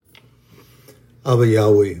Abba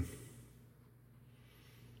Yahweh,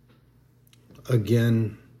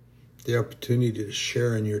 again, the opportunity to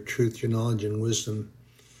share in your truth, your knowledge, and wisdom.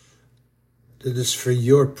 That is for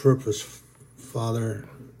your purpose, Father,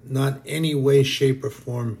 not any way, shape, or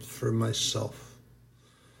form for myself.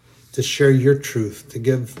 To share your truth, to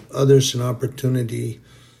give others an opportunity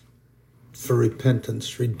for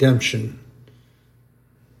repentance, redemption,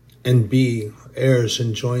 and be heirs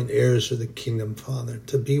and joint heirs of the kingdom, Father,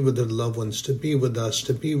 to be with their loved ones, to be with us,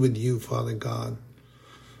 to be with you, Father God.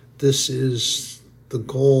 This is the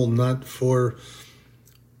goal, not for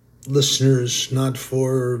listeners, not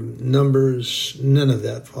for numbers, none of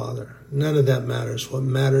that, Father. None of that matters. What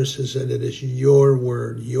matters is that it is your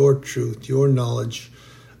word, your truth, your knowledge,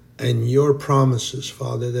 and your promises,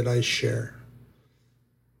 Father, that I share.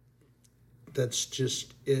 That's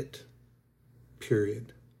just it,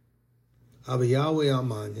 period. Abba Yahweh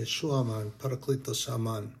Aman, Yeshua Aman, Parakletos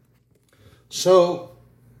Aman. So,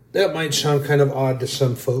 that might sound kind of odd to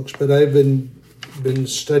some folks, but I've been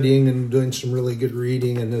studying and doing some really good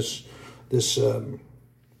reading, and this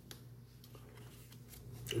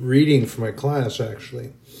reading for my class,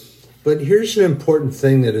 actually. But here's an important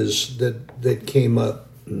thing that came up.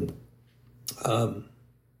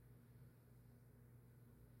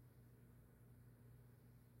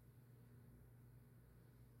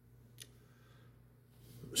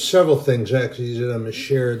 Several things, actually, that I'm going to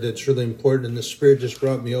share that's really important, and the Spirit just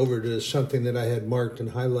brought me over to something that I had marked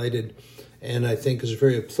and highlighted, and I think is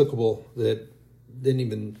very applicable, that didn't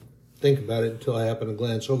even think about it until I happened to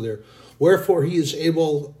glance over there. Wherefore he is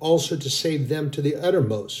able also to save them to the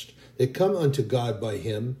uttermost that come unto God by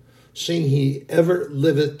him, seeing he ever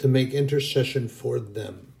liveth to make intercession for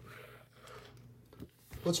them.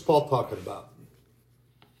 What's Paul talking about?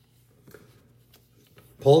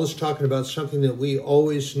 Paul is talking about something that we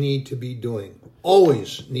always need to be doing.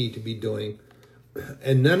 Always need to be doing.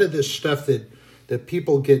 And none of this stuff that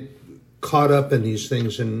people get caught up in these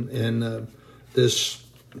things. And this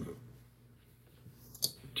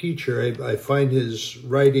teacher, I find his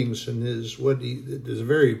writings and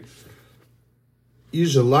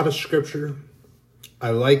uses a lot of scripture.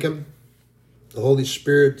 I like him. The Holy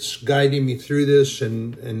Spirit's guiding me through this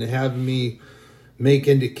and having me make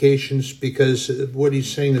indications, because what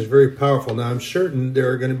he's saying is very powerful. Now, I'm certain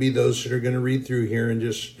there are going to be those that are going to read through here and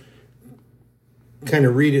just kind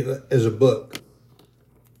of read it as a book.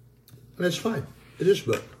 And that's fine. It is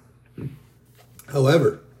a book.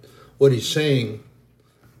 However, what he's saying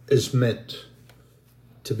is meant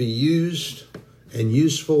to be used and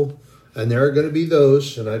useful. And there are going to be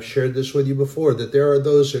those, and I've shared this with you before, that there are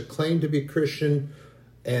those that claim to be Christian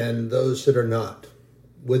and those that are not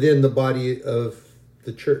within the body of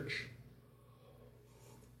the church.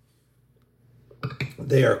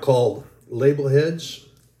 They are called label heads,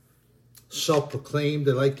 self-proclaimed.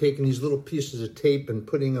 They like taking these little pieces of tape and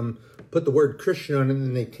put the word Christian on it, and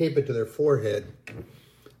then they tape it to their forehead.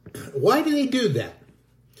 Why do they do that?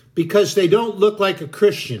 Because they don't look like a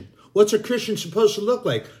Christian. What's a Christian supposed to look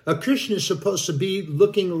like? A Christian is supposed to be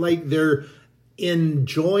looking like they're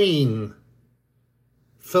enjoying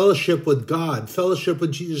fellowship with God, fellowship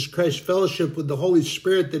with Jesus Christ, fellowship with the Holy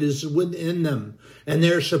Spirit that is within them. And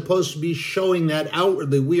they're supposed to be showing that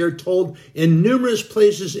outwardly. We are told in numerous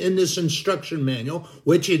places in this instruction manual,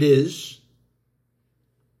 which it is,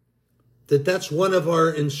 that's one of our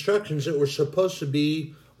instructions, that we're supposed to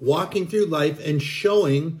be walking through life and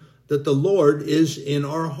showing that the Lord is in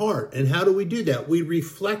our heart. And how do we do that? We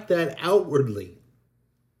reflect that outwardly.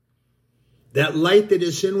 That light that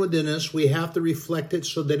is in within us, we have to reflect it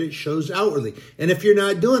so that it shows outwardly. And if you're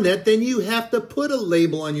not doing that, then you have to put a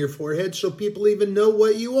label on your forehead so people even know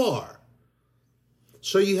what you are.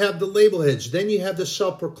 So you have the label heads. Then you have the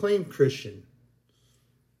self-proclaimed Christian.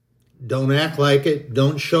 Don't act like it.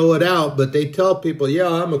 Don't show it out. But they tell people, yeah,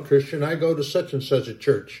 I'm a Christian. I go to such and such a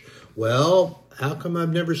church. Well, how come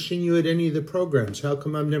I've never seen you at any of the programs? How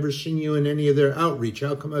come I've never seen you in any of their outreach?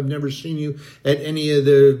 How come I've never seen you at any of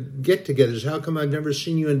the get-togethers? How come I've never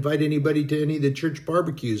seen you invite anybody to any of the church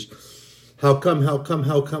barbecues? How come?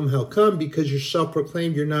 Because you're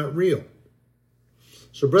self-proclaimed, you're not real.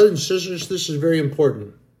 So, brothers and sisters, this is very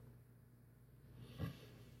important.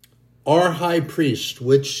 Our high priest,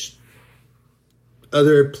 which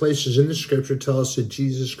other places in the scripture tell us that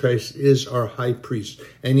Jesus Christ is our high priest,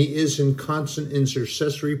 and he is in constant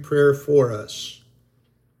intercessory prayer for us.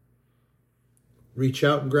 Reach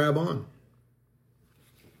out and grab on.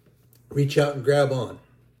 Reach out and grab on.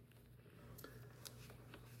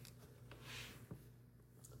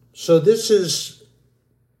 So this is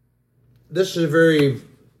a very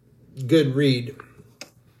good read,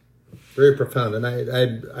 very profound, and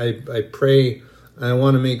I pray I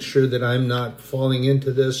want to make sure that I'm not falling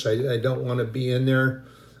into this. I don't want to be in there.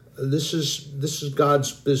 This is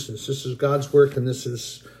God's business. This is God's work, and this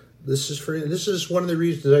is for him. This is one of the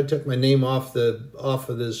reasons I took my name off the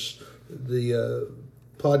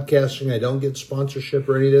podcasting. I don't get sponsorship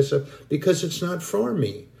or any of this stuff because it's not for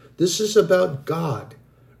me. This is about God,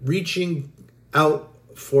 reaching out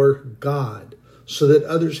for God so that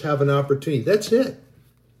others have an opportunity. That's it.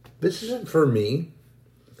 This isn't for me.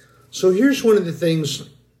 So here's one of the things,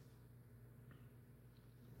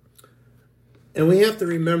 and we have to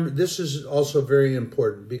remember, this is also very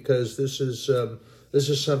important because this is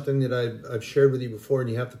something that I've shared with you before, and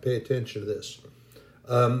you have to pay attention to this.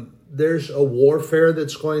 There's a warfare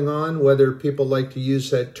that's going on, whether people like to use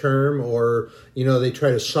that term or, they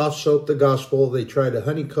try to soft soap the gospel, they try to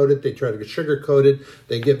honeycoat it, they try to sugarcoat it.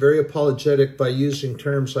 They get very apologetic by using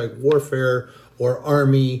terms like warfare or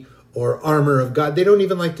army or armor of God. They don't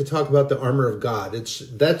even like to talk about the armor of God.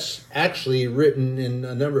 That's actually written in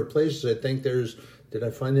a number of places. I think did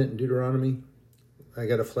I find that in Deuteronomy? I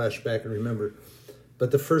got to flash back and remember.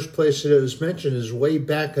 But the first place that it was mentioned is way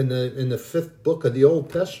back in the 5th book of the Old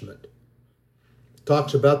Testament. It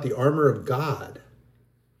talks about the armor of God.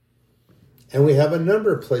 And we have a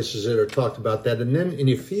number of places that are talked about that. And then in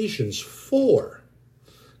Ephesians 4,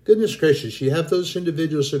 goodness gracious, you have those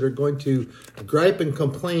individuals that are going to gripe and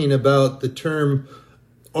complain about the term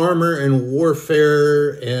armor and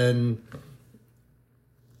warfare and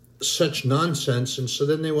such nonsense. And so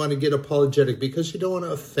then they want to get apologetic because you don't want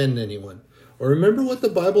to offend anyone. Or remember what the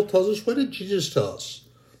Bible tells us. What did Jesus tell us?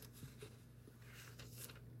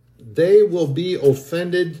 They will be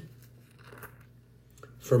offended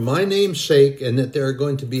for my name's sake, and that there are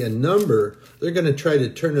going to be a number. They're going to try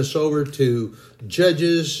to turn us over to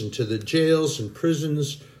judges and to the jails and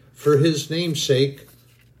prisons for his name's sake.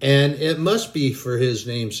 And it must be for his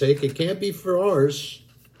name's sake. It can't be for ours.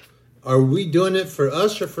 Are we doing it for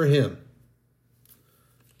us or for him?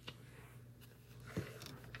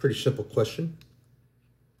 Pretty simple question.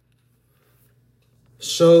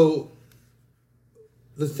 So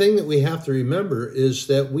the thing that we have to remember is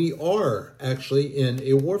that we are actually in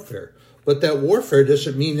a warfare. But that warfare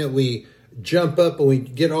doesn't mean that we jump up and we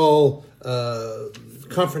get all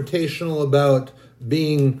confrontational about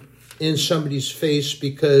being in somebody's face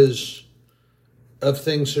because of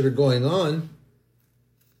things that are going on.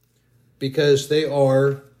 Because they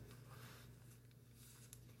are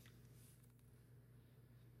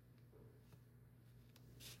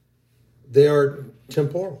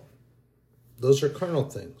temporal. Those are carnal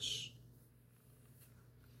things.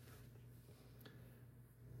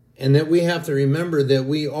 And that we have to remember that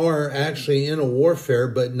we are actually in a warfare,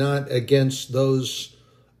 but not against those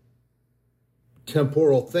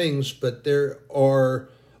temporal things, but there are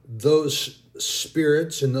those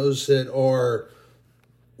spirits and those that are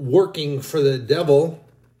working for the devil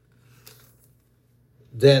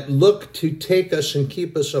that look to take us and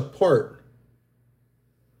keep us apart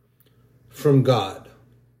from God.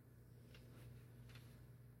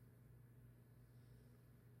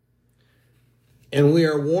 And we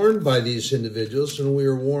are warned by these individuals, and we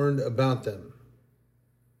are warned about them.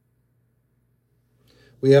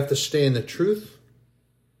 We have to stay in the truth.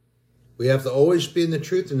 We have to always be in the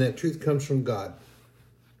truth, and that truth comes from God.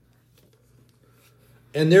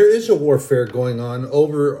 And there is a warfare going on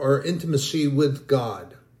over our intimacy with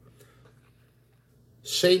God.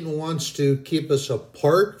 Satan wants to keep us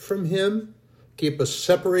apart from him, keep us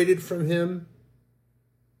separated from him.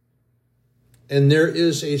 And there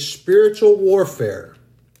is a spiritual warfare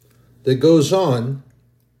that goes on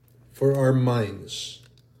for our minds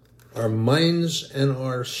and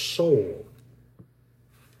our soul.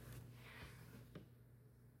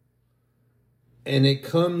 And it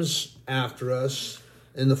comes after us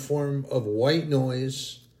in the form of white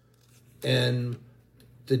noise, and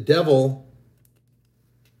the devil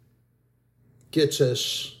gets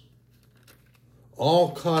us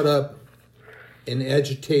all caught up in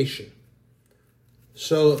agitation.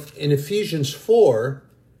 So in Ephesians 4,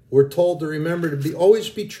 we're told to remember to always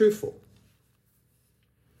be truthful.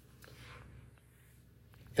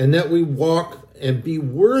 And that we walk and be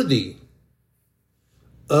worthy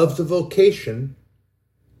of the vocation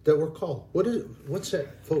that we're called. What's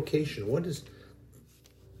that vocation?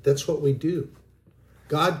 That's what we do.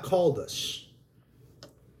 God called us.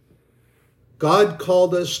 God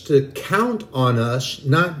called us to count on us,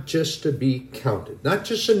 not just to be counted. Not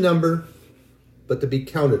just a number, but to be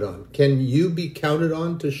counted on. Can you be counted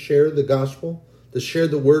on to share the gospel, to share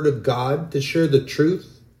the word of God, to share the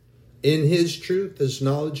truth in his truth, his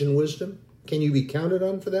knowledge and wisdom? Can you be counted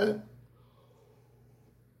on for that?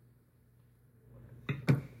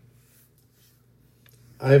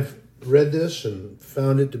 I've read this and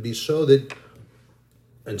found it to be so that,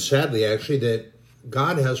 and sadly actually, that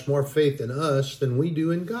God has more faith in us than we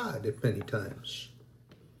do in God at many times.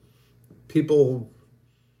 People,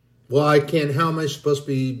 well, how am I supposed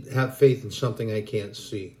to have faith in something I can't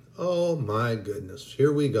see? Oh my goodness,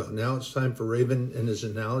 here we go. Now it's time for Raven and his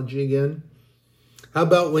analogy again. How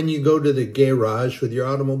about when you go to the garage with your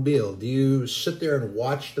automobile? Do you sit there and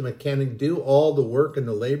watch the mechanic do all the work and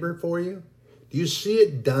the labor for you? Do you see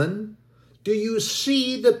it done? Do you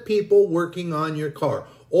see the people working on your car?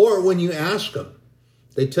 Or when you ask them,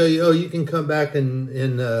 they tell you, oh, you can come back in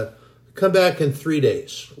 3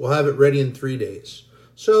 days. We'll have it ready in 3 days.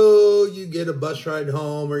 So you get a bus ride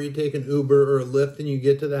home, or you take an Uber or a Lyft and you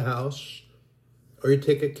get to the house, or you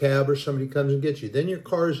take a cab or somebody comes and gets you. Then your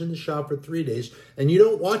car is in the shop for 3 days and you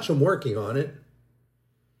don't watch them working on it.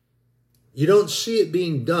 You don't see it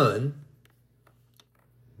being done,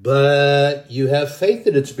 but you have faith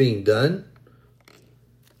that it's being done.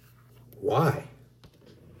 Why?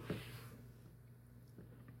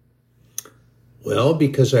 Well,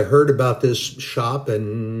 because I heard about this shop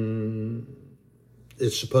and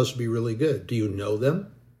it's supposed to be really good. Do you know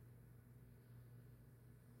them?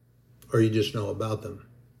 Or you just know about them?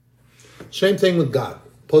 Same thing with God.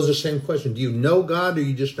 Pose the same question. Do you know God or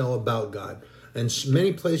you just know about God? And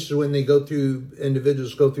many places when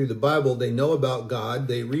individuals go through the Bible, they know about God,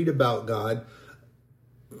 they read about God,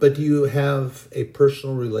 but do you have a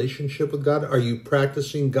personal relationship with God? Are you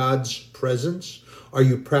practicing God's presence? Are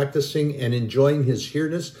you practicing and enjoying his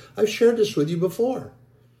nearness? I've shared this with you before.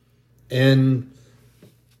 And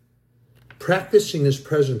practicing his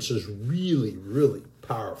presence is really, really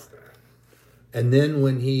powerful. And then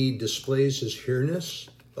when he displays his nearness,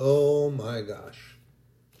 oh my gosh.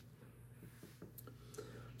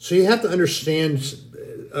 So you have to understand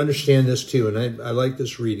this too, and I like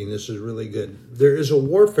this reading. This is really good. There is a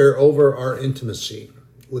warfare over our intimacy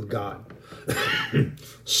with God.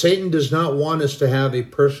 Satan does not want us to have a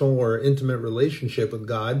personal or intimate relationship with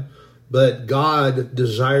God, but God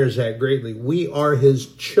desires that greatly. We are his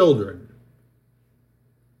children.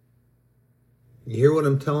 You hear what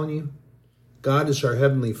I'm telling you? God is our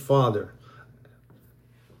heavenly Father.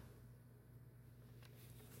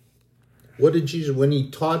 What did Jesus, when he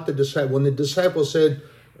taught the disciples, when the disciples said,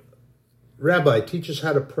 Rabbi, teach us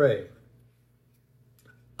how to pray.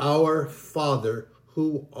 Our Father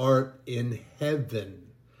who art in heaven,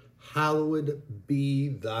 hallowed be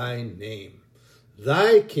thy name.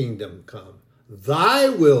 Thy kingdom come, thy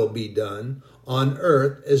will be done on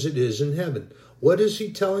earth as it is in heaven. What is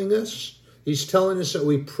he telling us? He's telling us that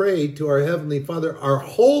we pray to our Heavenly Father, our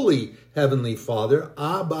holy Heavenly Father,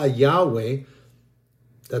 Abba Yahweh.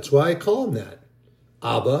 That's why I call him that.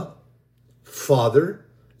 Abba, Father,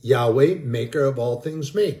 Yahweh, maker of all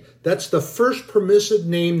things made. That's the first permissive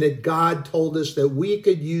name that God told us that we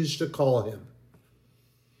could use to call him.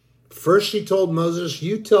 First he told Moses,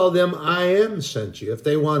 you tell them I am sent you. If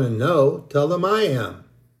they want to know, tell them I am.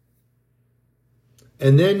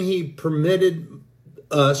 And then he permitted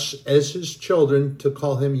us as his children to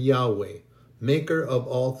call him Yahweh, maker of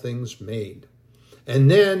all things made.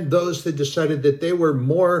 And then those that decided that they were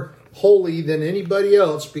more holy than anybody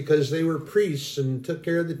else because they were priests and took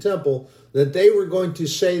care of the temple, that they were going to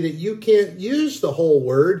say that you can't use the whole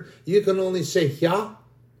word. You can only say Yah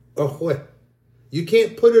or Hweh. You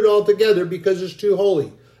can't put it all together because it's too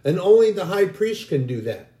holy. And only the high priest can do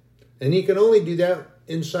that. And he can only do that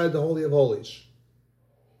inside the Holy of Holies.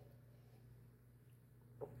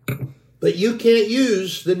 But you can't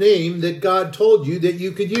use the name that God told you that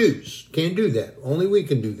you could use. Can't do that. Only we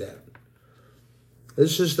can do that.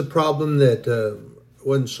 This is the problem that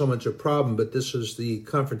wasn't so much a problem, but this is the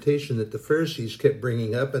confrontation that the Pharisees kept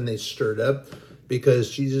bringing up, and they stirred up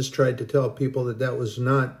because Jesus tried to tell people that that was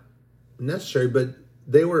not necessary, but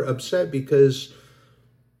they were upset because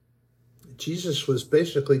Jesus was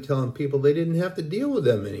basically telling people they didn't have to deal with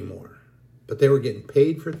them anymore. But they were getting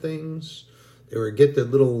paid for things. They were get their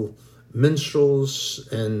little minstrels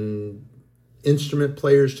and instrument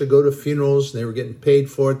players to go to funerals, and they were getting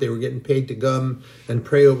paid for it. They were getting paid to come and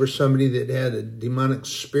pray over somebody that had a demonic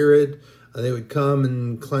spirit. They would come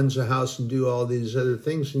and cleanse the house and do all these other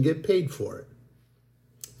things and get paid for it.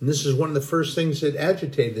 And this is one of the first things that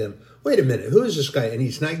agitated them. Wait a minute, who is this guy? And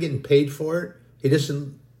he's not getting paid for it? He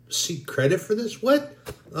doesn't seek credit for this? What?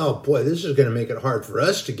 Oh boy, this is going to make it hard for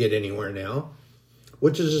us to get anywhere now.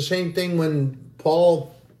 Which is the same thing when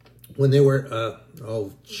Paul, when they were,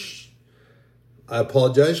 I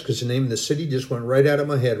apologize because the name of the city just went right out of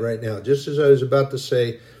my head right now. Just as I was about to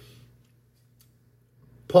say,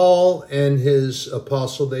 Paul and his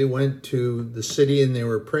apostle, they went to the city and they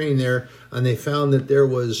were praying there, and they found that there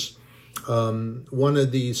was one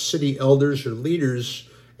of the city elders or leaders,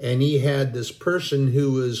 and he had this person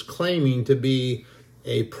who was claiming to be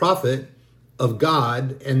a prophet of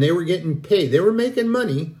God, and they were getting paid. They were making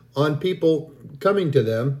money on people coming to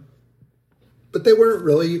them, but they weren't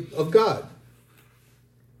really of God.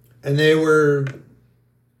 And they were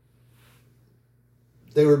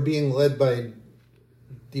being led by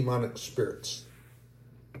demonic spirits.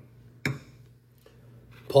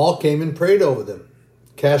 Paul came and prayed over them,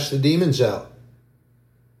 cast the demons out.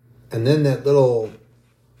 And then that little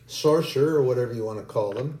sorcerer, or whatever you want to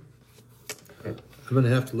call them, I'm going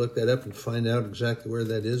to have to look that up and find out exactly where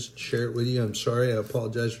that is, share it with you. I'm sorry, I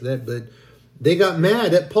apologize for that. But they got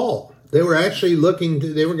mad at Paul. They were actually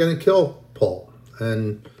they were going to kill Paul.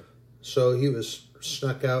 And so he was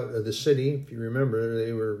snuck out of the city. If you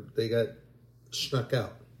remember, they got snuck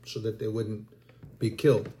out so that they wouldn't be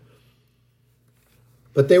killed.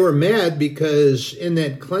 But they were mad because in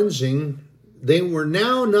that cleansing, they were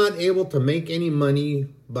now not able to make any money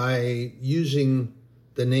by using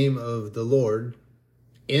the name of the Lord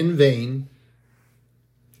in vain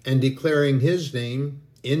and declaring his name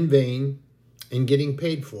in vain and getting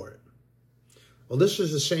paid for it. Well, this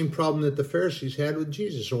is the same problem that the Pharisees had with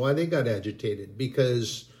Jesus, and why they got agitated,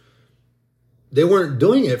 because they weren't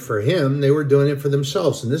doing it for him, they were doing it for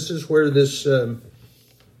themselves. And this is where this,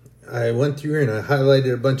 I went through here and I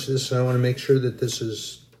highlighted a bunch of this, and I want to make sure that this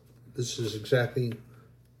is exactly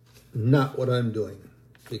not what I'm doing,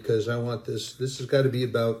 because I want this has got to be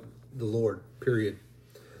about the Lord, period.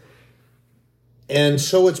 And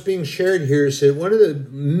so what's being shared here is that one of the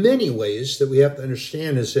many ways that we have to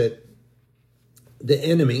understand is that the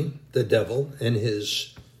enemy, the devil, and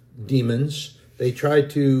his demons, they try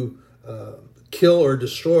to kill or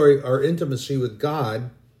destroy our intimacy with God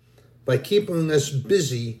by keeping us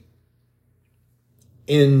busy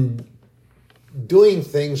in doing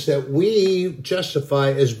things that we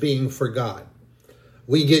justify as being for God.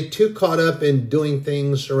 We get too caught up in doing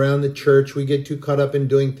things around the church. We get too caught up in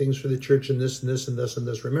doing things for the church and this and this and this and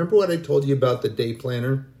this. Remember what I told you about the day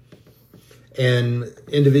planner? And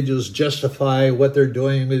individuals justify what they're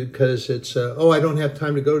doing because it's, I don't have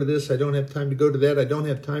time to go to this. I don't have time to go to that. I don't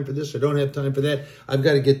have time for this. I don't have time for that. I've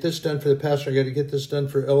got to get this done for the pastor. I got to get this done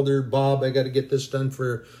for Elder Bob. I got to get this done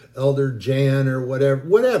for Elder Jan or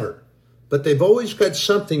whatever. But they've always got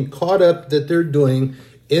something caught up that they're doing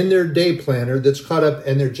in their day planner that's caught up,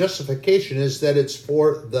 and their justification is that it's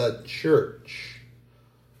for the church.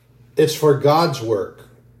 It's for God's work.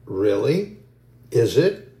 Really? Is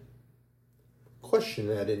it? Question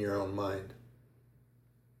that in your own mind.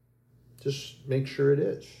 Just make sure it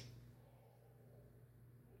is.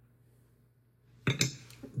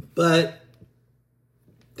 But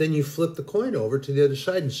then you flip the coin over to the other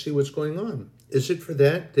side and see what's going on. Is it for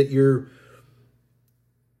that you're...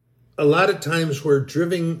 A lot of times we're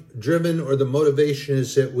driven, or the motivation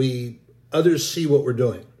is that others see what we're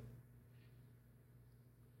doing.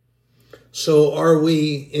 So are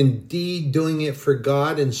we indeed doing it for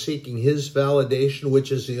God and seeking his validation,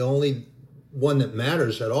 which is the only one that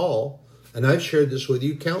matters at all? And I've shared this with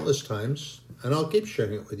you countless times, and I'll keep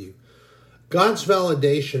sharing it with you. God's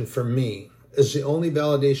validation for me is the only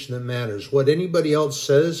validation that matters. What anybody else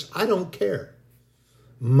says, I don't care.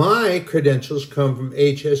 My credentials come from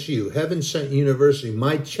HSU, Heaven Sent University.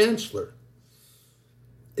 My chancellor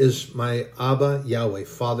is my Abba Yahweh,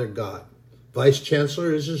 Father God. Vice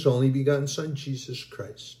Chancellor is his only begotten Son, Jesus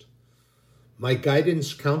Christ. My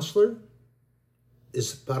guidance counselor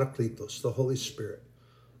is Parakletos, the Holy Spirit.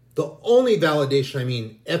 The only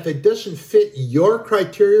validation, if it doesn't fit your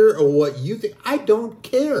criteria or what you think, I don't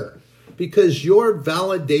care, because your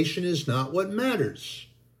validation is not what matters.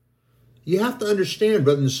 You have to understand,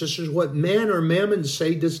 brothers and sisters, what man or mammon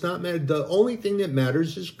say does not matter. The only thing that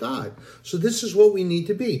matters is God. So this is what we need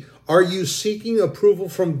to be. Are you seeking approval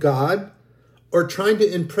from God, or trying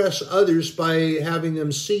to impress others by having them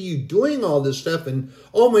see you doing all this stuff and,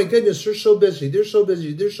 oh my goodness, they're so busy, they're so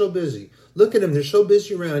busy, they're so busy. Look at them, they're so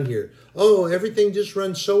busy around here. Oh, everything just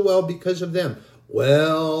runs so well because of them.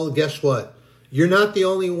 Well, guess what? You're not the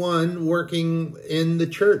only one working in the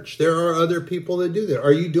church. There are other people that do that.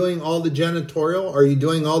 Are you doing all the janitorial? Are you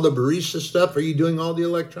doing all the barista stuff? Are you doing all the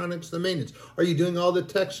electronics, the maintenance? Are you doing all the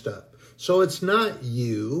tech stuff? So it's not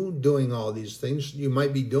you doing all these things. You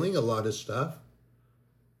might be doing a lot of stuff.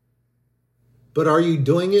 But are you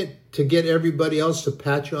doing it to get everybody else to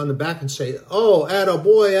pat you on the back and say, oh, atta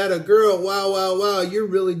boy, atta girl, wow, wow, wow, you're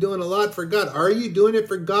really doing a lot for God. Are you doing it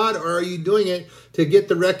for God, or are you doing it to get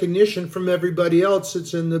the recognition from everybody else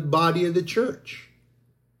that's in the body of the church?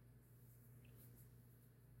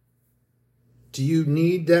 Do you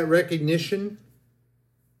need that recognition?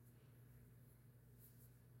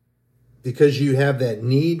 Because you have that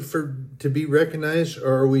need to be recognized?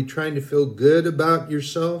 Or are we trying to feel good about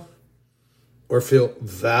yourself? Or feel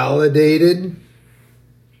validated?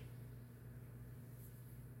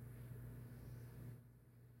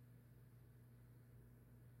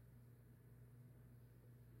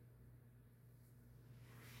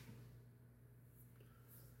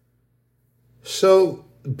 So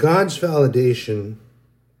God's validation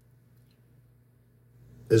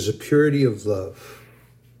is a purity of love.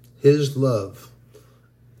 His love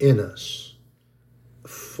in us,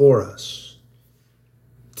 for us,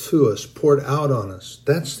 to us, poured out on us.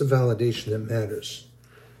 That's the validation that matters.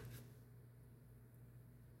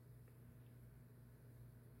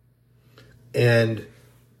 And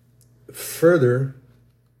further,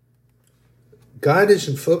 God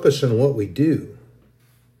isn't focused on what we do.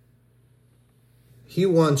 He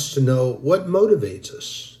wants to know what motivates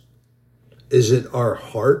us. Is it our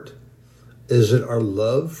heart? Is it our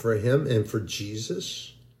love for him and for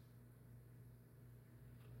Jesus?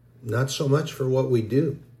 Not so much for what we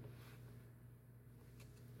do.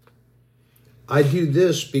 I do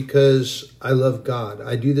this because I love God.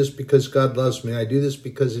 I do this because God loves me. I do this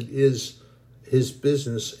because it is his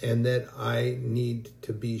business and that I need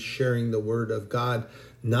to be sharing the word of God,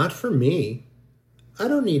 not for me. I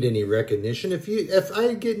don't need any recognition. If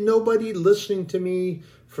I get nobody listening to me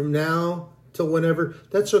from now till whenever,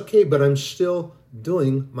 that's okay, but I'm still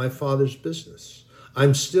doing my Father's business.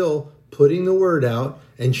 I'm still putting the word out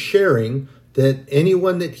and sharing that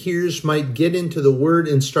anyone that hears might get into the word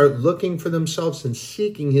and start looking for themselves and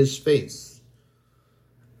seeking his face.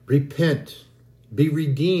 Repent, be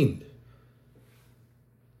redeemed.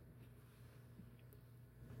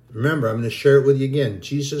 Remember, I'm going to share it with you again.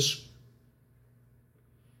 Jesus,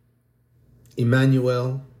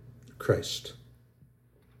 Emmanuel, Christ.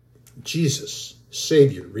 Jesus,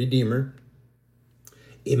 Savior, Redeemer.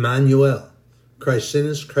 Emmanuel, Christ in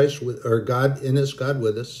us, God in us, God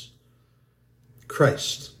with us.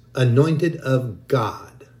 Christ, anointed of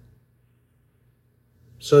God.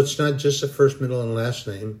 So it's not just a first, middle, and last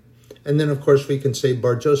name. And then, of course, we can say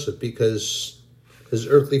Bar Joseph because his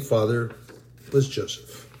earthly father was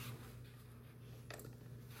Joseph.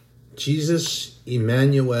 Jesus,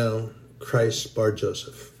 Emmanuel, Christ, Bar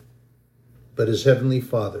Joseph. But his heavenly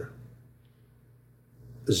Father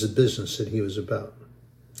is the business that he was about,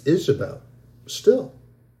 is about, still.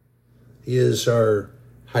 He is our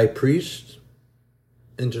high priest,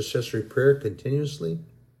 intercessory prayer continuously.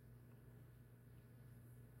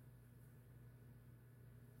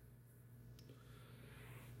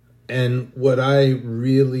 And what I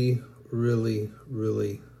really, really,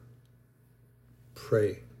 really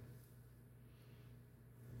pray,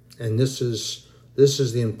 and this is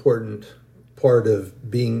the important part of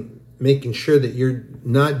making sure that you're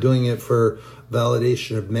not doing it for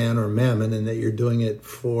validation of man or mammon, and that you're doing it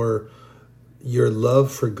for your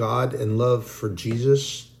love for God and love for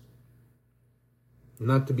Jesus,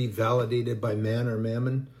 not to be validated by man or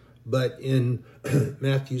mammon. But in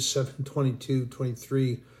Matthew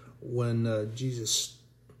 7:22-23, when Jesus,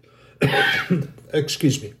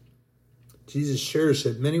 Jesus shares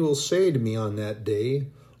that many will say to me on that day,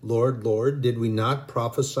 Lord, Lord, did we not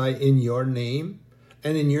prophesy in your name?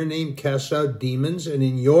 And in your name cast out demons, and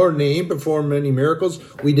in your name perform many miracles?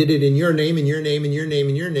 We did it in your name, in your name, in your name,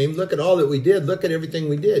 in your name. Look at all that we did. Look at everything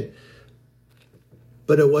we did.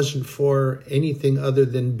 But it wasn't for anything other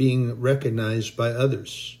than being recognized by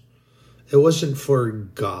others. It wasn't for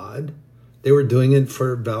God. They were doing it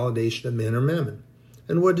for validation of man or mammon.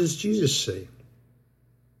 And what does Jesus say?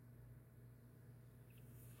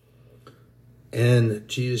 And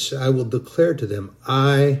Jesus said, I will declare to them,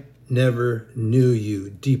 I never knew you.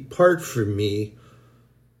 Depart from me,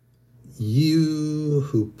 you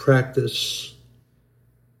who practice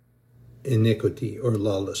iniquity or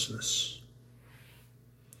lawlessness.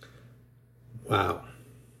 Wow.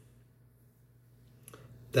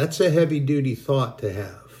 That's a heavy-duty thought to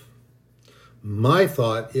have. My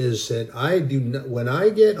thought is that when I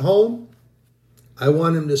get home, I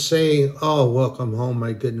want him to say, oh, welcome home,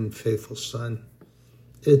 my good and faithful son.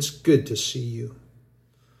 It's good to see you.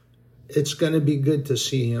 It's going to be good to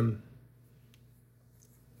see him.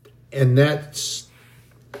 And that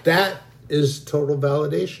is total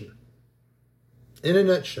validation. In a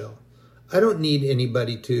nutshell, I don't need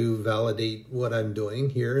anybody to validate what I'm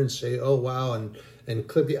doing here and say, oh, wow, and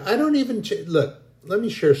clip you. I don't even, look, let me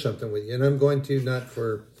share something with you. And I'm going to not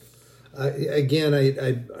for, I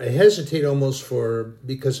hesitate almost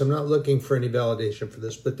because I'm not looking for any validation for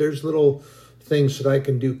this, but there's little things that I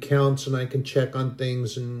can do counts and I can check on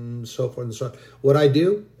things and so forth and so on. What I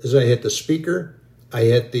do is I hit the speaker, I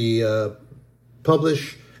hit the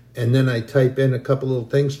publish, and then I type in a couple little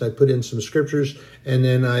things and I put in some scriptures and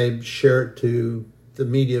then I share it to the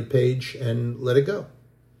media page and let it go.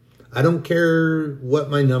 I don't care what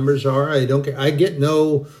my numbers are. I don't care. I get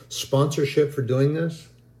no sponsorship for doing this.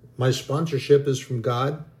 My sponsorship is from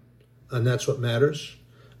God, and that's what matters.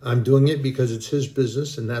 I'm doing it because it's his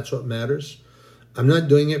business, and that's what matters. I'm not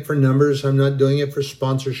doing it for numbers. I'm not doing it for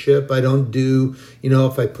sponsorship. I don't do,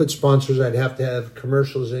 if I put sponsors, I'd have to have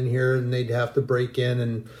commercials in here, and they'd have to break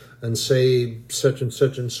in and say such and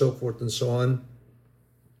so forth and so on.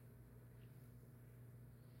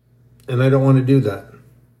 And I don't want to do that.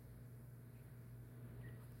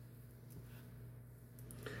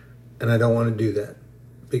 And I don't want to do that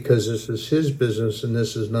because this is his business and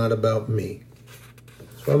this is not about me.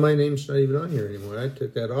 That's why my name's not even on here anymore. I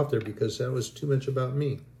took that off there because that was too much about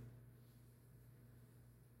me.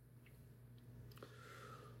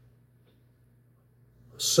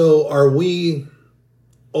 So are we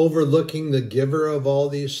overlooking the giver of all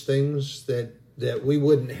these things that we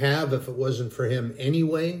wouldn't have if it wasn't for him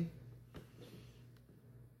anyway?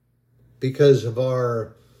 Because of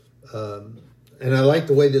our... and I like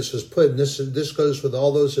the way this was put. And this goes with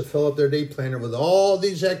all those that fill up their day planner with all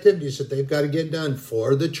these activities that they've got to get done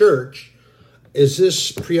for the church. Is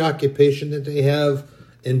this preoccupation that they have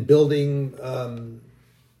in building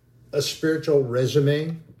a spiritual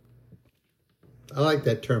resume? I like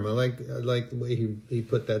that term. I like the way he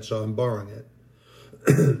put that, so I'm borrowing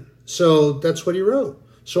it. So that's what he wrote.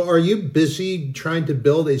 So are you busy trying to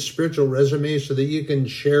build a spiritual resume so that you can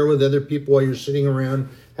share with other people while you're sitting around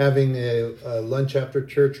having a lunch after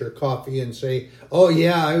church or coffee and say, oh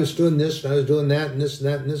yeah, I was doing this and I was doing that and this and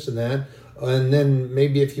that and this and that. And then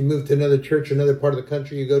maybe if you move to another church, another part of the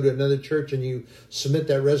country, you go to another church and you submit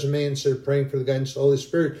that resume instead of praying for the guidance of the Holy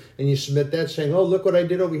Spirit. And you submit that saying, oh, look what I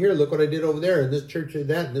did over here. Look what I did over there. And this church did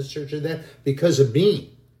that and this church did that because of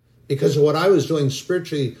me. Because of what I was doing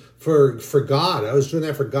spiritually for God. I was doing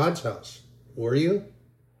that for God's house. Were you?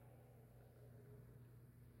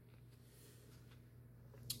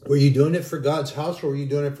 Were you doing it for God's house or were you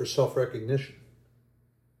doing it for self-recognition?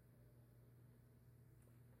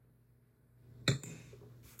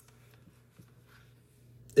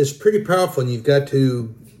 It's pretty powerful, and you've got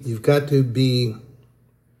to be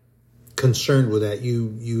concerned with that.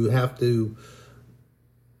 You have to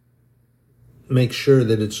make sure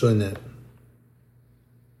that it's doing that.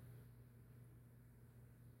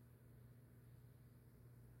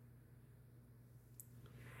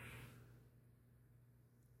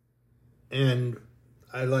 And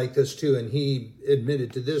I like this too, and he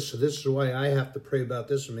admitted to this, so this is why I have to pray about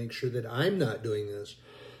this and make sure that I'm not doing this.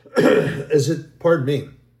 Pardon me,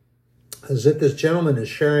 is that this gentleman is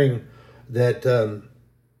sharing that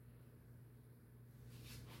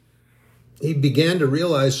he began to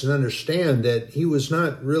realize and understand that he was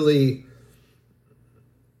not really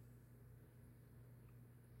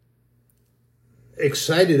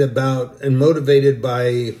excited about and motivated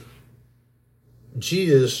by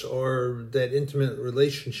Jesus or that intimate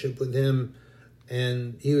relationship with him,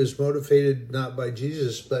 and he was motivated not by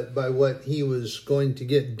Jesus but by what he was going to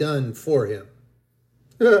get done for him.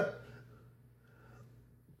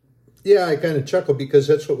 Yeah, I kind of chuckle because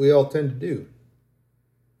that's what we all tend to do.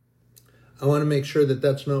 I want to make sure that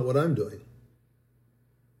that's not what I'm doing.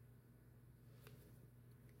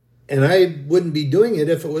 And I wouldn't be doing it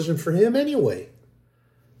if it wasn't for him anyway.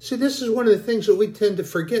 See, this is one of the things that we tend to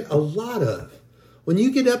forget a lot of. When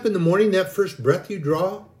you get up in the morning, that first breath you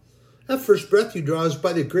draw is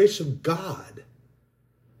by the grace of God.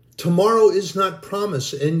 Tomorrow is not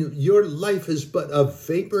promised, and your life is but a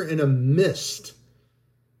vapor and a mist.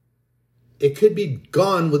 It could be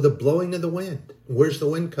gone with the blowing of the wind. Where's the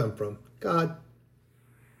wind come from? God.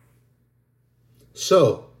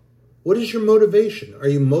 So, what is your motivation? Are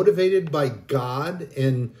you motivated by God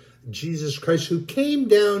and Jesus Christ, who came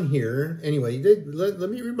down here? Anyway, let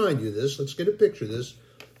me remind you of this. Let's get a picture of this.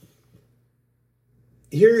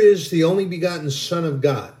 Here is the only begotten Son of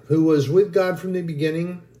God, who was with God from the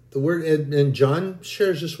beginning. The word, and John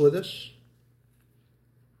shares this with us.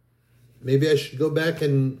 Maybe I should go back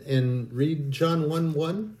and read John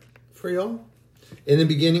 1:1 for y'all. In the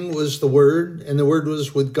beginning was the Word, and the Word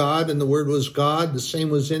was with God, and the Word was God. The same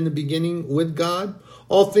was in the beginning with God.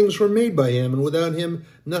 All things were made by him, and without him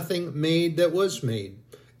nothing made that was made.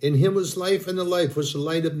 In him was life, and the life was the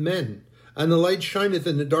light of men. And the light shineth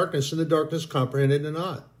in the darkness, and the darkness comprehended it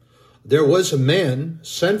not. There was a man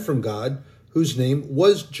sent from God, whose name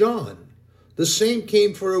was John. The same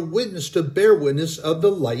came for a witness to bear witness of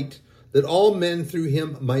the light, that all men through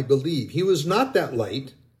him might believe. He was not that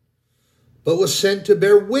light, but was sent to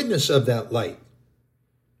bear witness of that light.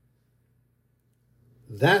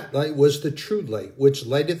 That light was the true light, which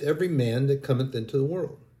lighteth every man that cometh into the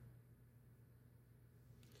world.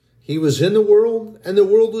 He was in the world, and the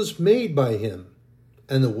world was made by him,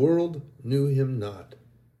 and the world knew him not.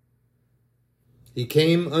 He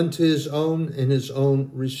came unto his own, and his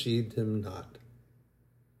own received him not.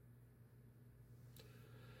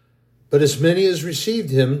 But as many as received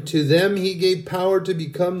him, to them he gave power to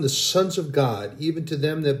become the sons of God, even to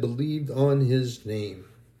them that believed on his name.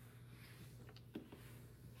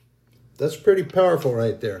 That's pretty powerful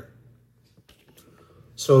right there.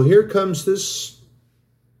 So here comes this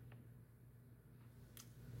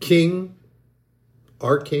king,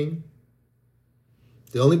 our king,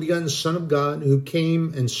 the only begotten Son of God, who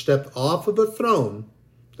came and stepped off of a throne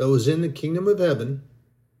that was in the kingdom of heaven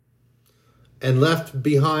and left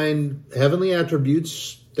behind heavenly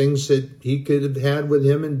attributes, things that he could have had with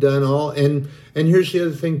him and done all. And here's the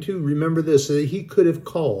other thing too. Remember this, that he could have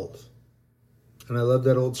called. And I love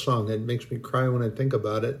that old song. It makes me cry when I think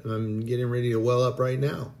about it. I'm getting ready to well up right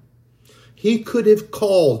now. He could have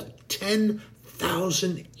called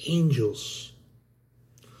 10,000 angels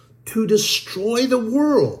to destroy the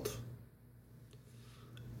world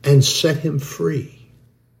and set him free.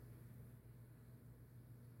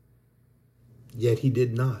 Yet he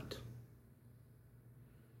did not.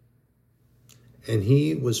 And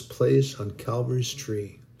he was placed on Calvary's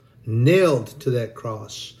tree, nailed to that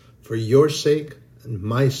cross for your sake and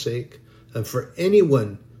my sake, and for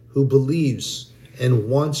anyone who believes and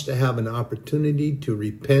wants to have an opportunity to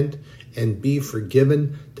repent and be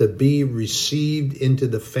forgiven, to be received into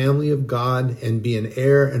the family of God and be an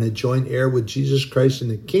heir and a joint heir with Jesus Christ in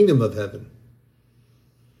the kingdom of heaven.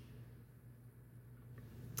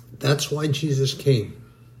 That's why Jesus came.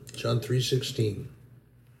 John 3:16.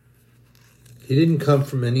 He didn't come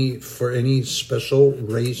for any special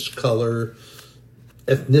race, color,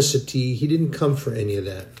 ethnicity. He didn't come for any of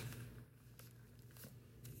that.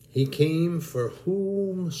 He came for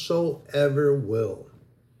whomsoever will.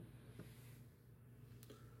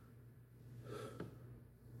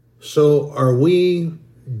 So are we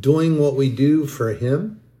doing what we do for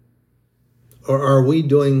him? Or are we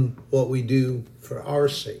doing what we do for our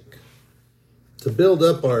sake? To build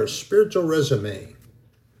up our spiritual resume.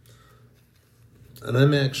 And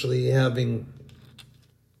I'm actually I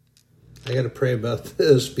got to pray about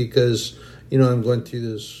this because, I'm going through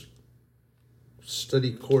this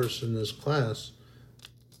study course in this class.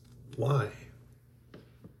 Why?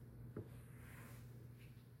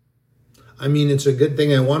 I mean, it's a good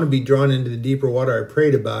thing. I want to be drawn into the deeper water. I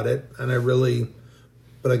prayed about it,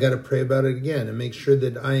 but I got to pray about it again and make sure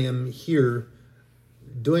that I am here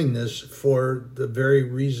doing this for the very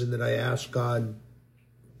reason that I asked God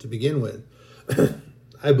to begin with.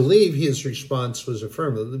 I believe his response was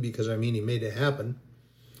affirmative because, he made it happen,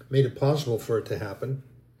 made it possible for it to happen.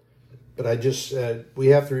 But we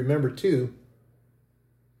have to remember too,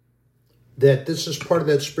 that this is part of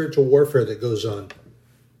that spiritual warfare that goes on.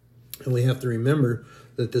 And we have to remember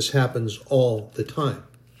that this happens all the time.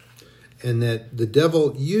 And that the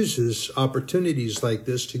devil uses opportunities like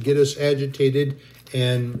this to get us agitated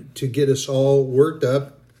and to get us all worked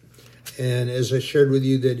up. And as I shared with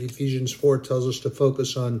you, that Ephesians 4 tells us to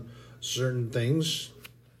focus on certain things.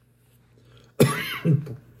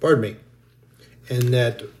 Pardon me. And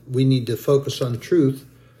that we need to focus on truth.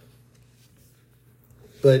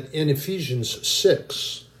 But in Ephesians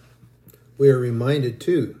 6, we are reminded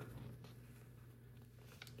too.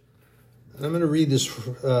 I'm going to read this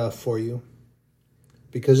for you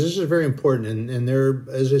because this is very important. And there,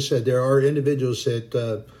 as I said, there are individuals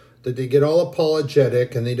that they get all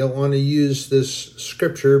apologetic and they don't want to use this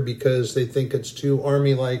scripture because they think it's too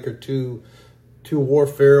army-like or too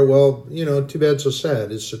warfare. Well, too bad, so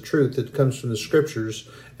sad. It's the truth that comes from the scriptures,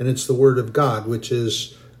 and it's the word of God, which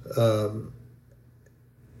is,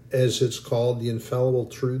 as it's called, the infallible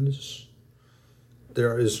truths.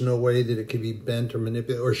 There is no way that it can be bent or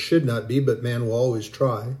manipulated, or should not be, but man will always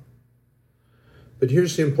try. But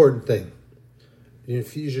here's the important thing. In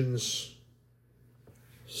Ephesians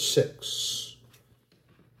 6,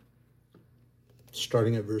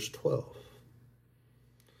 starting at verse 12,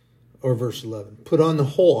 or verse 11. Put on the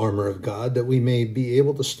whole armor of God, that we may be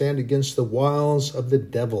able to stand against the wiles of the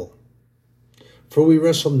devil. For we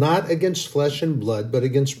wrestle not against flesh and blood, but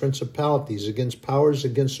against principalities, against powers,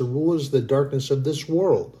 against the rulers of the darkness of this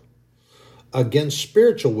world, against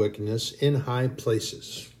spiritual wickedness in high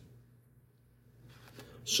places.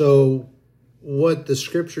 So what the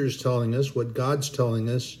scripture is telling us, what God's telling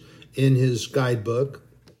us in his guidebook,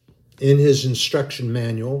 in his instruction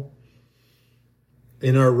manual,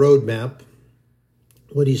 in our roadmap,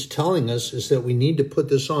 what he's telling us is that we need to put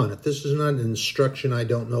this on. If this is not an instruction, I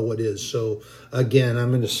don't know what is. So again, I'm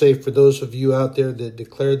going to say for those of you out there that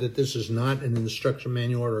declare that this is not an instruction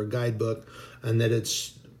manual or a guidebook, and that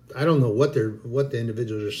it's, I don't know what the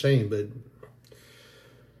individuals are saying, but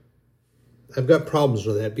I've got problems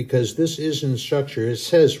with that, because this is an instruction. It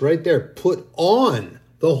says right there, put on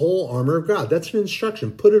the whole armor of God. That's an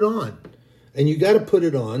instruction. Put it on. And you got to put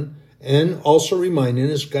it on, and also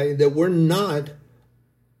reminding us that we're not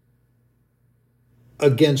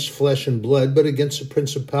against flesh and blood, but against the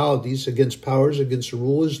principalities, against powers, against the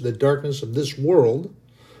rulers of the darkness of this world,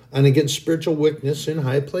 and against spiritual wickedness in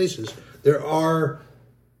high places. There are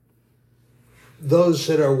those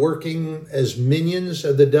that are working as minions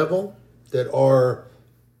of the devil, that are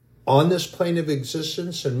on this plane of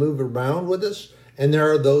existence and move around with us, and there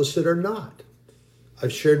are those that are not.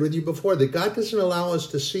 I've shared with you before that God doesn't allow us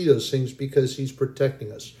to see those things because he's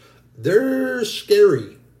protecting us. They're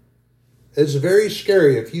scary. It's very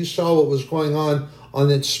scary if you saw what was going on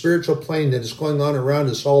that spiritual plane that is going on around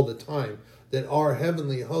us all the time, that our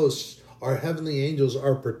heavenly hosts, our heavenly angels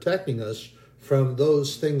are protecting us from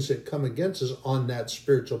those things that come against us on that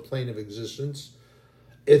spiritual plane of existence.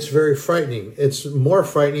 It's very frightening. It's more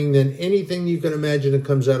frightening than anything you can imagine that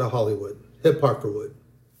comes out of Hollywood, Hippocrite.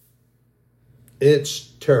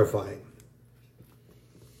 It's terrifying.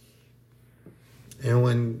 And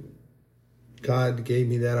when God gave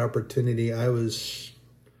me that opportunity, I was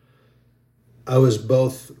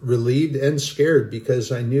both relieved and scared,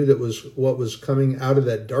 because I knew that was what was coming out of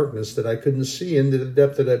that darkness that I couldn't see into the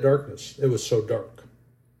depth of that darkness. It was so dark.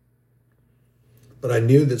 But I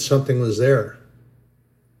knew that something was there.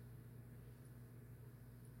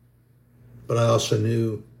 But I also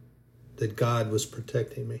knew that God was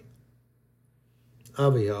protecting me.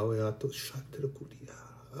 Abba Yahweh, Abba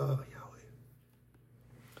Yahweh.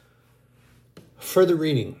 Further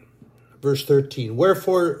reading, verse 13.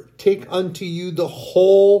 Wherefore take unto you the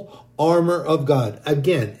whole armor of God.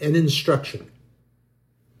 Again, an instruction.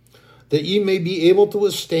 That ye may be able to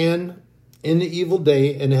withstand in the evil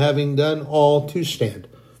day, and having done all to stand.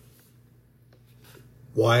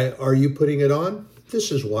 Why are you putting it on?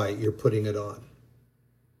 This is why you're putting it on.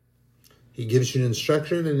 He gives you an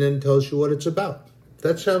instruction and then tells you what it's about.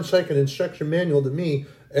 That sounds like an instruction manual to me.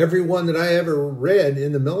 Every one that I ever read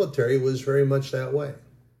in the military was very much that way.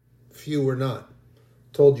 Few were not.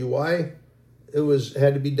 Told you why it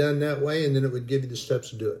had to be done that way, and then it would give you the steps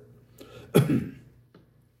to do it.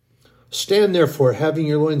 Stand therefore, having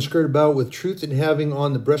your loins girded about with truth, and having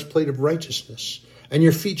on the breastplate of righteousness, and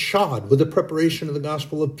your feet shod with the preparation of the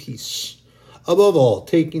gospel of peace. Above all,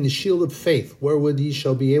 taking the shield of faith, wherewith ye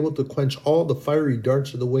shall be able to quench all the fiery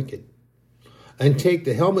darts of the wicked. And take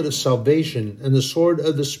the helmet of salvation and the sword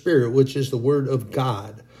of the Spirit, which is the word of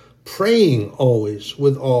God, praying always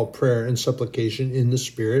with all prayer and supplication in the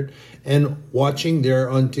Spirit, and watching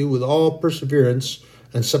thereunto with all perseverance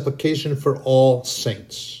and supplication for all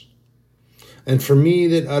saints. And for me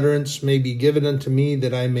that utterance may be given unto me,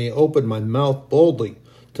 that I may open my mouth boldly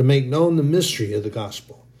to make known the mystery of the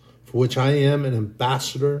gospel, for which I am an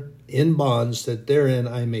ambassador in bonds, that therein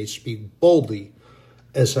I may speak boldly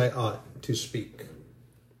as I ought to speak.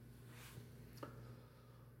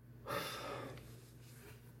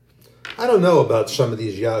 I don't know about some of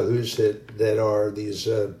these yahoos that are these,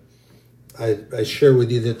 I share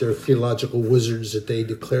with you that they're theological wizards, that they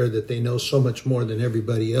declare that they know so much more than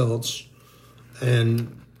everybody else,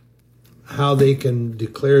 and how they can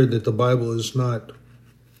declare that the Bible is not,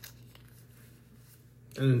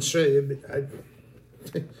 and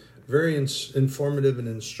very informative and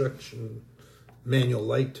instruction manual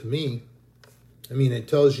like to me. I mean, it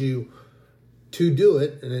tells you to do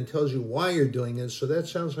it, and it tells you why you're doing it. So that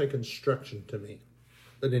sounds like instruction to me.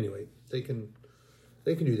 But anyway, they can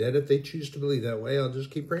do that. If they choose to believe that way, I'll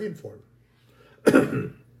just keep praying for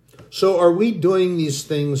them. So are we doing these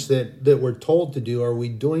things that we're told to do? Are we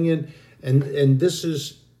doing it? And this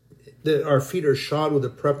is that our feet are shod with the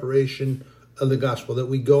preparation of the gospel, that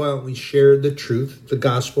we go out and we share the truth, the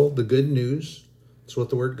gospel, the good news. That's what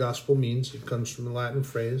the word gospel means. It comes from the Latin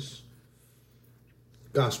phrase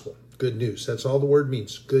gospel, good news. That's all the word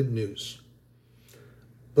means, good news.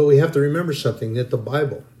 But we have to remember something, that the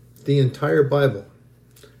Bible, the entire Bible,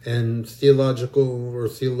 and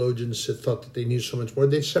theologians had thought that they knew so much more.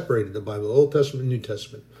 They separated the Bible, Old Testament, New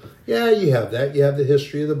Testament. Yeah, you have that. You have the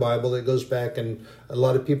history of the Bible that goes back, and a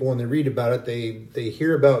lot of people, when they read about it, they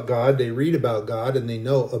hear about God, they read about God, and they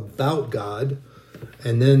know about God.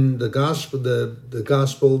 And then the gospel,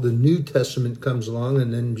 the New Testament comes along,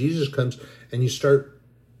 and then Jesus comes, and you start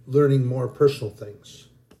learning more personal things.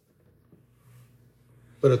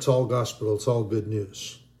 But it's all gospel. It's all good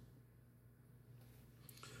news.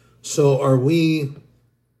 So are we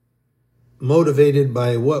motivated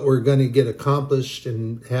by what we're going to get accomplished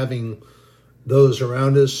and having those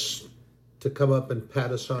around us to come up and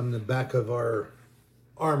pat us on the back of our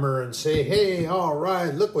armor and say, hey, all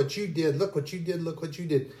right, look what you did, look what you did, look what you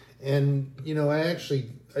did. And,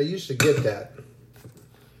 I used to get that.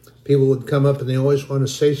 People would come up and they always want to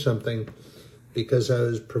say something because I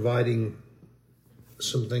was providing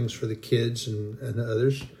some things for the kids and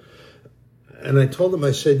others. And I told them,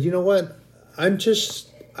 I said, you know what? I'm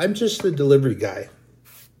just the delivery guy.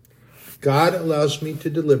 God allows me to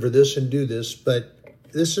deliver this and do this, but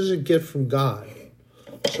this is a gift from God.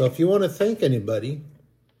 So if you want to thank anybody,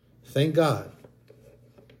 thank God.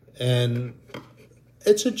 And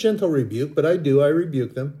it's a gentle rebuke, but I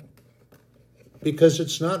rebuke them because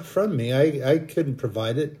it's not from me. I couldn't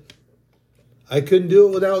provide it. I couldn't do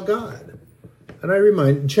it without God. And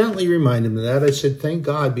I gently remind him of that. I said, thank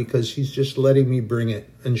God, because he's just letting me bring it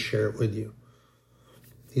and share it with you.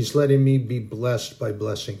 He's letting me be blessed by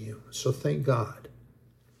blessing you. So thank God.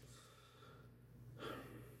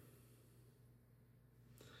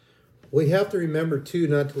 We have to remember, too,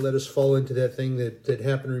 not to let us fall into that thing that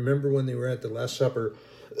happened. Remember when they were at the Last Supper?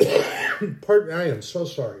 I am so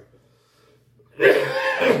sorry.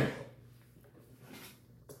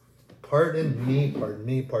 Pardon me.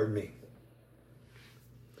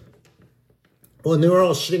 When they were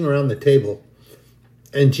all sitting around the table,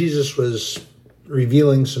 and Jesus was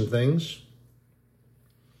revealing some things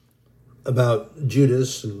about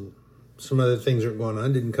Judas and some other things that were going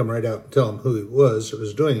on. Didn't come right out and tell him who he was that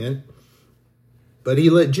was doing it. But he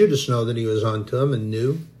let Judas know that he was on to him and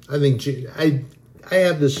knew. I think I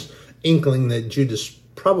have this inkling that Judas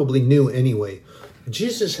probably knew anyway.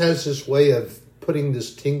 Jesus has this way of putting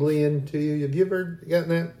this tingly into you. Have you ever gotten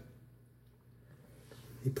that?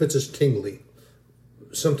 He puts his tingly.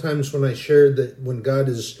 Sometimes when I shared that when God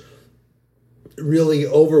is really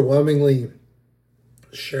overwhelmingly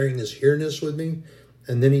sharing his here-ness with me,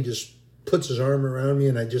 and then he just puts his arm around me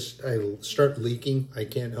and I start leaking. I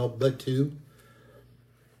can't help but to.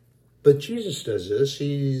 But Jesus does this.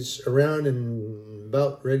 He's around and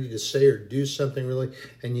about ready to say or do something really,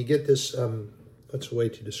 and you get this, what's a way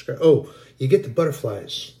to describe? Oh, you get the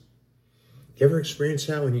butterflies. You ever experience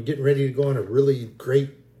that when you're getting ready to go on a really great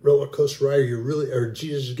roller coaster ride, or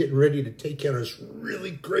Jesus is getting ready to take you on this really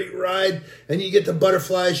great ride, and you get the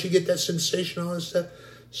butterflies, you get that sensation, all this stuff.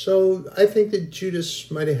 So I think that Judas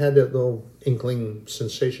might have had that little inkling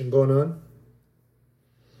sensation going on.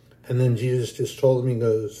 And then Jesus just told him, he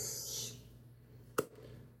goes,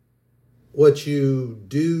 what you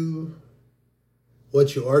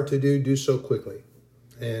are to do so quickly.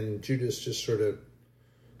 And Judas just sort of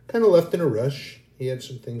kind of left in a rush. He had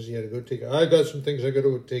some things he had to go take care of. I got some things I got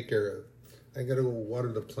to go take care of. I got to go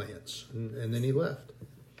water the plants. And then he left.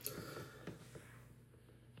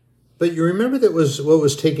 But you remember that was what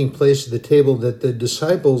was taking place at the table, that the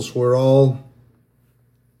disciples were all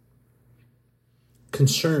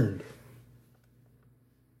concerned.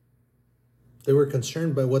 They were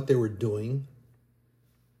concerned by what they were doing.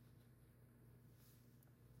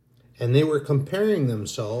 And they were comparing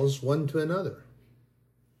themselves one to another.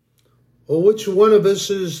 Well, which one of us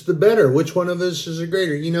is the better? Which one of us is the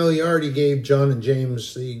greater? You know, he already gave John and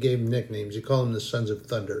James, he gave them nicknames. He called them the sons of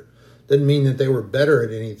thunder. Didn't mean that they were better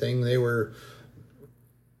at anything. They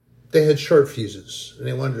had short fuses. And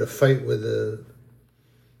they wanted to fight with the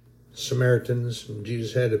Samaritans. And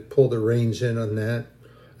Jesus had to pull the reins in on that.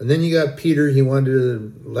 And then you got Peter. He wanted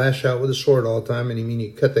to lash out with a sword all the time. And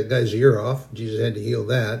he cut that guy's ear off. Jesus had to heal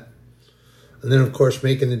that. And then, of course,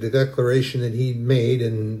 making the declaration that he made,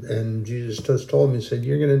 and Jesus just told him, he said,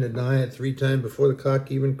 you're going to deny it 3 times before the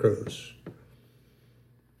cock even crows.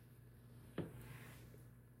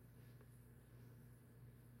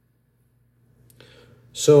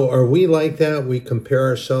 So are we like that? We compare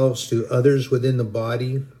ourselves to others within the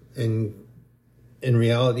body and in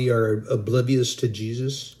reality are oblivious to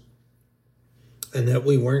Jesus? And that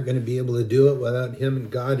we weren't going to be able to do it without him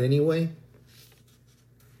and God anyway?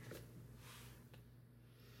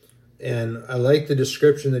 And I like the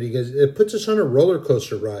description that he gives. It puts us on a roller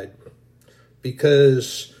coaster ride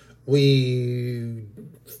because we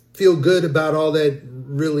feel good about all that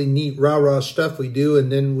really neat rah-rah stuff we do,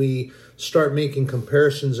 and then we start making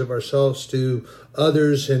comparisons of ourselves to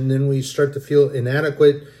others, and then we start to feel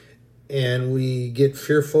inadequate, and we get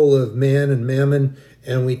fearful of man and mammon,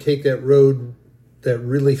 and we take that road, that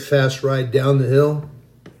really fast ride down the hill.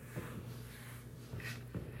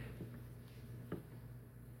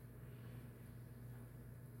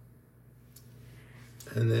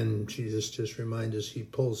 And then Jesus just reminds us, he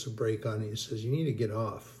pulls the brake on it. He says, you need to get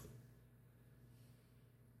off.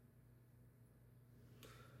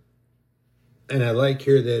 And I like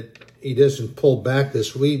here that he doesn't pull back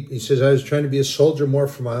this week. He says, I was trying to be a soldier more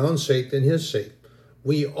for my own sake than his sake.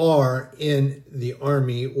 We are in the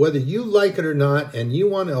army, whether you like it or not, and you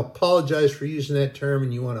want to apologize for using that term,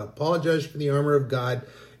 and you want to apologize for the armor of God,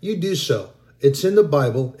 you do so. It's in the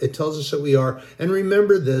Bible. It tells us that we are. And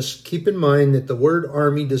remember this, keep in mind that the word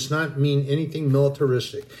army does not mean anything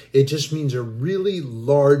militaristic. It just means a really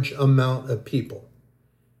large amount of people.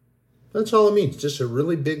 That's all it means, just a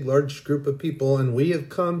really big, large group of people, and we have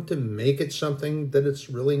come to make it something that it's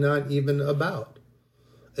really not even about.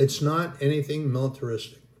 It's not anything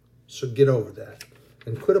militaristic. So get over that.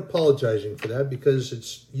 And quit apologizing for that because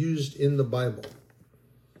it's used in the Bible.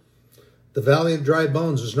 The Valley of Dry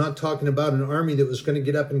Bones is not talking about an army that was going to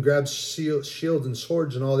get up and grab shields and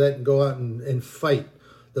swords and all that and go out and fight.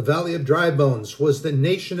 The Valley of Dry Bones was the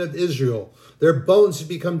nation of Israel. Their bones had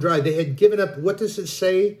become dry. They had given up. What does it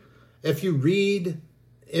say? If you read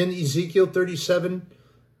in Ezekiel 37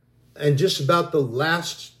 and just about the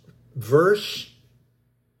last verse,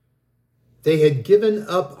 they had given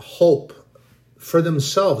up hope for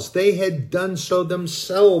themselves. They had done so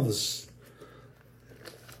themselves.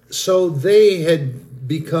 So they had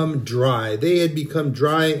become dry. They had become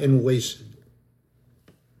dry and wasted.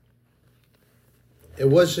 It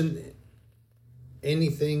wasn't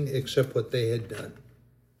anything except what they had done.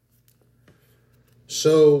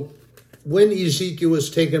 So when Ezekiel was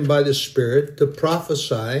taken by the Spirit to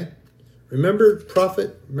prophesy, remember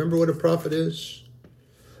prophet? Remember what a prophet is?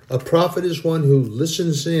 A prophet is one who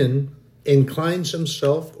listens in, inclines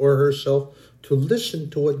himself or herself to listen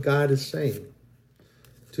to what God is saying,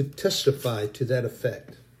 to testify to that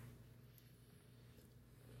effect.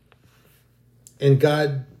 And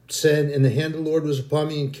God said, and the hand of the Lord was upon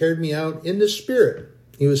me and carried me out in the Spirit.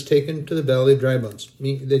 He was taken to the Valley of Dry Bones,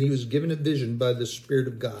 meaning that he was given a vision by the Spirit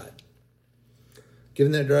of God.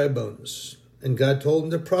 Given that dry bones. And God told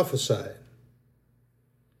him to prophesy.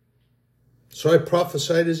 So I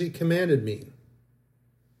prophesied as he commanded me.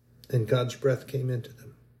 And God's breath came into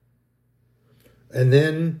them. And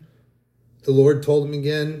then the Lord told him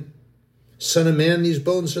again, Son of man, these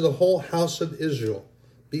bones are the whole house of Israel.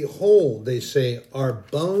 Behold, they say, our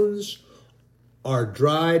bones are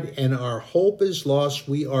dried and our hope is lost.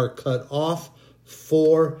 We are cut off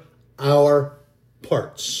for our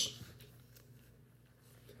parts.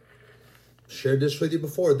 Shared this with you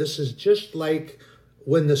before. This is just like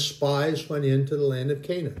when the spies went into the land of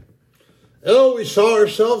Canaan. Oh, we saw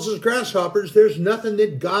ourselves as grasshoppers. There's nothing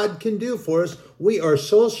that God can do for us. We are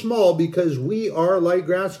so small because we are like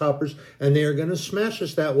grasshoppers, and they are going to smash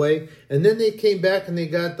us that way. And then they came back and they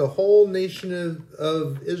got the whole nation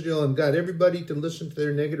of Israel and got everybody to listen to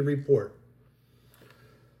their negative report.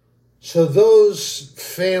 So those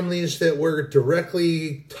families that were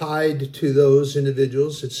directly tied to those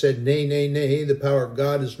individuals that said, nay, nay, nay, the power of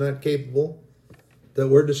God is not capable, that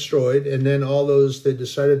were destroyed. And then all those that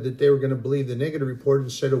decided that they were going to believe the negative report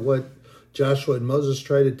instead of what Joshua and Moses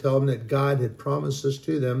tried to tell them, that God had promised this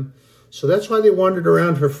to them. So that's why they wandered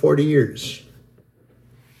around for 40 years.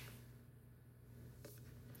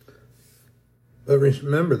 But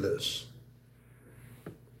remember this.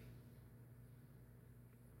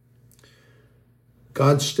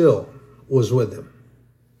 God still was with them.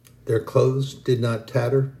 Their clothes did not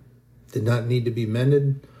tatter, did not need to be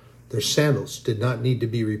mended. Their sandals did not need to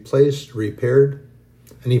be replaced, repaired,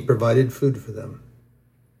 and he provided food for them.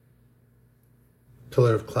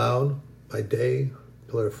 Pillar of cloud by day,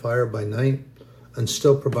 pillar of fire by night, and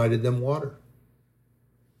still provided them water.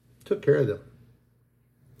 Took care of them.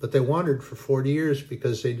 But they wandered for 40 years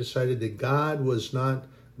because they decided that God was not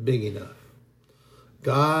big enough.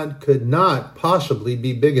 God could not possibly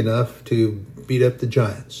be big enough to beat up the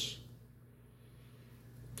giants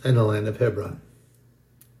in the land of Hebron.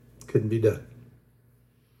 Couldn't be done.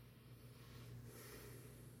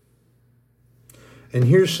 And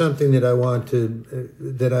here's something that I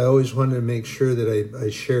always wanted to make sure that I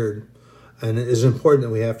shared, and it is important that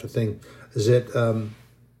we have to think, is that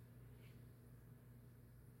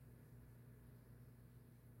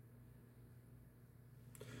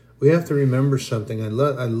we have to remember something. I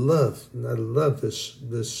love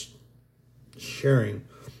this sharing,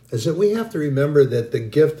 is that we have to remember that the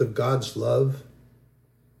gift of God's love,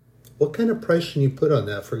 what kind of price can you put on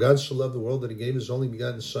that? For God so loved the world that he gave his only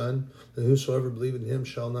begotten Son, that whosoever believeth in him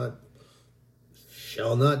shall not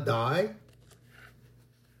die.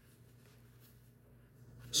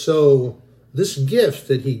 So this gift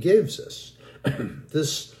that he gives us,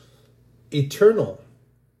 this eternal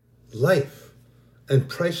life and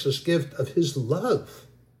priceless gift of his love.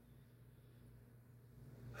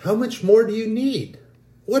 How much more do you need?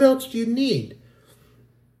 What else do you need?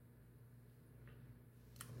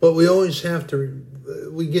 But we always have to,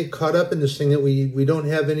 we get caught up in this thing that we don't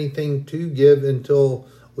have anything to give until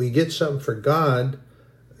we get something for God.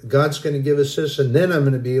 God's going to give us this, and then I'm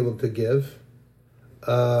going to be able to give.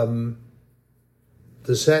 Does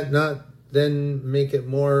that not then make it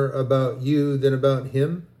more about you than about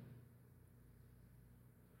him?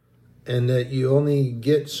 And that you only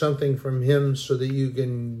get something from him so that you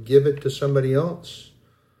can give it to somebody else?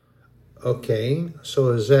 Okay, so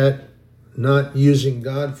is that not using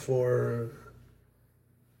God for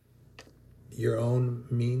your own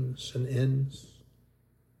means and ends?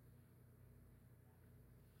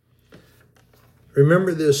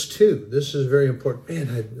 Remember this too. This is very important.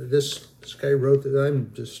 Man, this guy wrote that.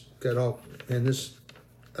 I'm just got all, and this,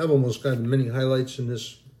 I've almost got as many highlights in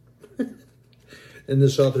this in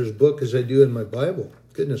this author's book as I do in my Bible.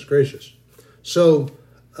 Goodness gracious. So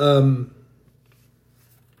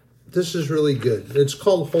this is really good. It's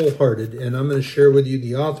called Wholehearted, and I'm going to share with you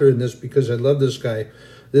the author in this because I love this guy.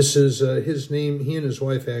 This is his name, he and his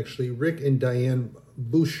wife actually, Rick and Diane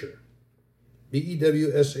Boucher.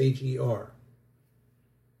 Bewsher.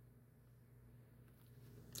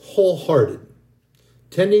 Wholehearted.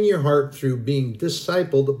 Tending your heart through being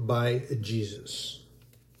discipled by Jesus.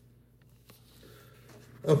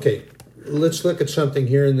 Okay, let's look at something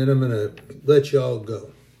here, and then I'm going to let you all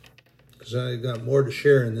go. Because I got more to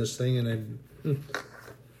share in this thing, and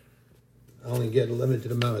I only get a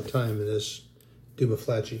limited amount of time in this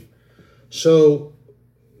Dumaflachi. So,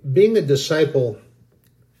 being a disciple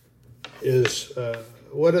is,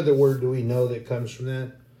 what other word do we know that comes from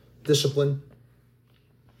that? Discipline.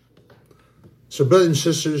 So, brothers and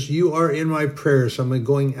sisters, you are in my prayers. I'm my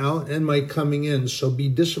going out and my coming in. So be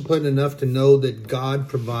disciplined enough to know that God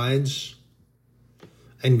provides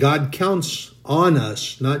and God counts on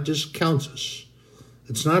us, not just counts us.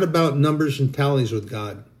 It's not about numbers and tallies with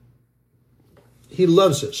God. He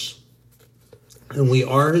loves us. And we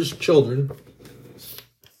are his children.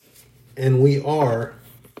 And we are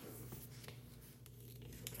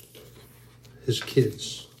his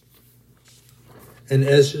kids. And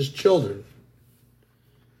as his children,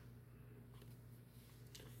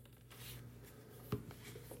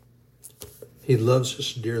 he loves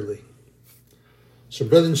us dearly. So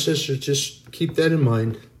brothers and sisters, just keep that in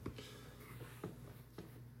mind.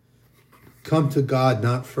 Come to God,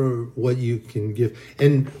 not for what you can give.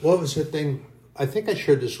 And what was the thing? I think I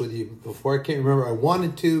shared this with you before. I can't remember. I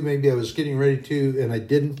wanted to. Maybe I was getting ready to, and I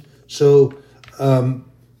didn't. So, but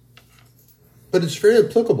it's very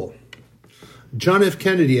applicable. John F.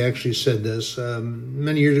 Kennedy actually said this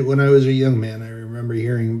many years ago when I was a young man. I remember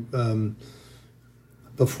hearing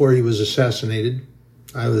before he was assassinated.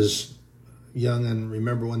 I was young and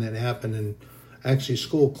remember when that happened, and actually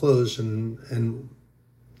school closed, and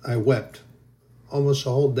I wept almost a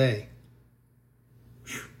whole day.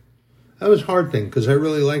 That was a hard thing because I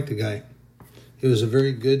really liked the guy. He was a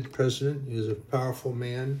very good president. He was a powerful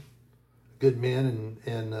man, good man,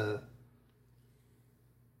 and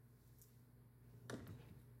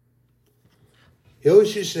he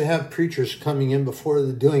always used to have preachers coming in before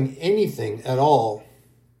they're doing anything at all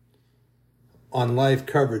on live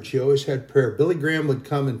coverage. He always had prayer. Billy Graham would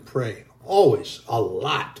come and pray. Always. A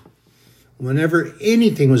lot. Whenever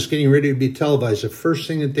anything was getting ready to be televised, the first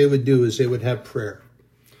thing that they would do is they would have prayer.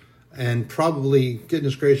 And probably,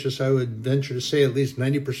 goodness gracious, I would venture to say at least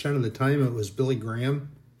 90% of the time it was Billy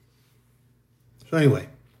Graham. So anyway.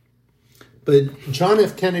 But John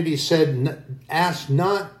F. Kennedy said, ask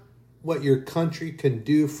not what your country can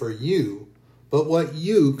do for you, but what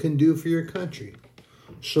you can do for your country.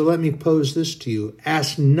 So let me pose this to you.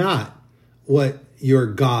 Ask not what your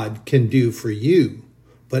God can do for you,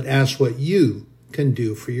 but ask what you can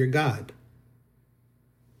do for your God.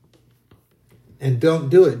 And don't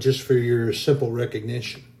do it just for your simple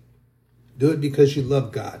recognition. Do it because you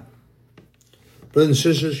love God. Brothers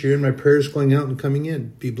and sisters, you're in my prayers going out and coming in.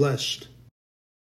 Be blessed.